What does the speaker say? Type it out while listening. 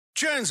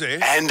Jonesy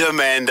and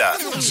Amanda.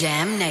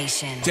 Jam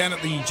Nation. Down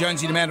at the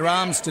Jonesy and Amanda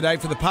Arms today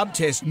for the pub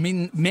test,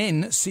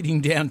 men sitting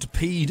down to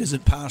pee. Does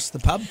it pass the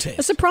pub A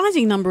test?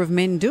 surprising number of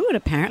men do it,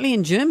 apparently.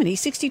 In Germany,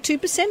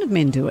 62% of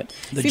men do it.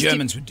 The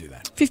Germans would do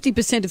that.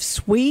 50% of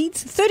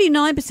Swedes,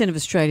 39% of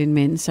Australian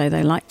men say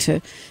they like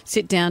to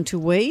sit down to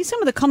wee.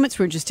 Some of the comments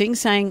were interesting,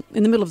 saying,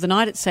 in the middle of the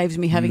night it saves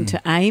me having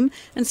to aim.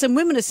 And some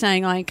women are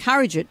saying, I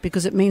encourage it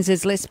because it means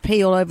there's less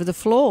pee all over the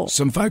floor.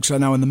 Some folks I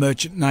know in the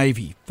Merchant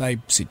Navy, they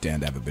sit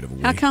down to have a bit of a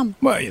wee. How come?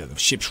 Well, the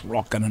ship's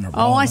rocking and rolling.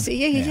 Oh, I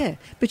see. Yeah.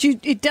 But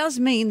it does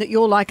mean that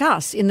you're like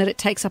us in that it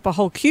takes up a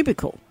whole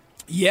cubicle.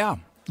 Yeah.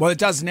 Well, it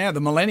does now. The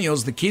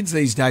millennials, the kids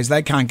these days,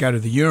 they can't go to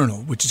the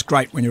urinal, which is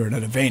great when you're at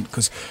an event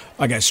because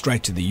I go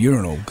straight to the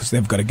urinal because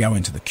they've got to go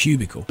into the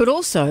cubicle. But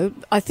also,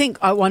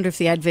 I wonder if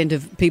the advent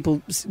of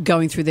people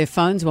going through their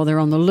phones while they're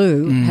on the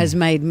loo has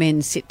made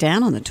men sit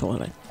down on the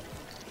toilet.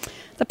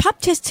 The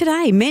pub test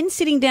today. Men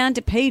sitting down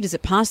to pee. Does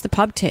it pass the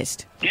pub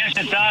test? Yes,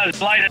 it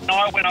does. Late at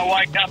night when I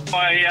wake up,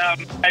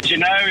 as you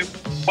know,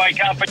 wake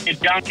up and your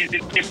junk is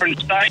in a different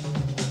state.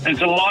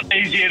 It's a lot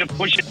easier to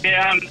push it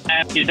down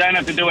and you don't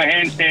have to do a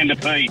handstand to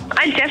pee.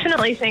 I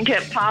definitely think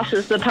it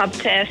passes the pub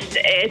test.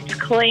 It's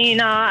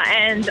cleaner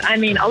and,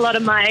 a lot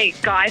of my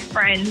guy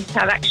friends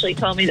have actually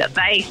told me that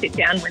they sit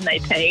down when they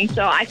pee.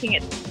 So I think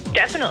it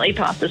definitely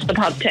passes the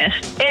pub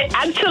test. It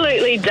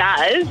absolutely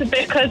does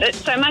because it's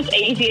so much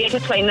easier to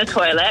clean the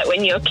toilet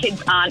when your kids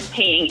aren't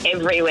peeing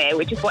everywhere,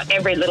 which is what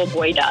every little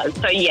boy does.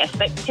 So yes,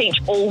 let's teach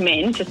all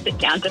men to sit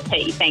down to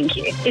pee. Thank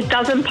you. It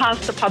doesn't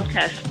pass the pub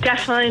test.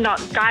 Definitely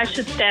not. Guys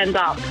should stand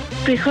up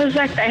because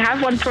they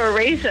have one for a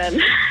reason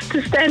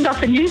to stand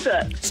up and use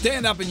it.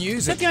 Stand up and use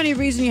Is that it. the only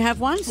reason you have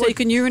one? So you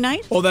can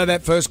urinate? Although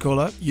that first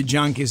caller, your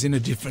junk is in a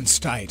different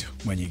state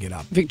when you get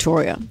up.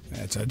 Victoria.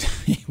 That's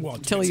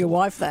Tell your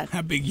wife that.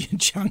 how big your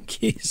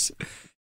junk is.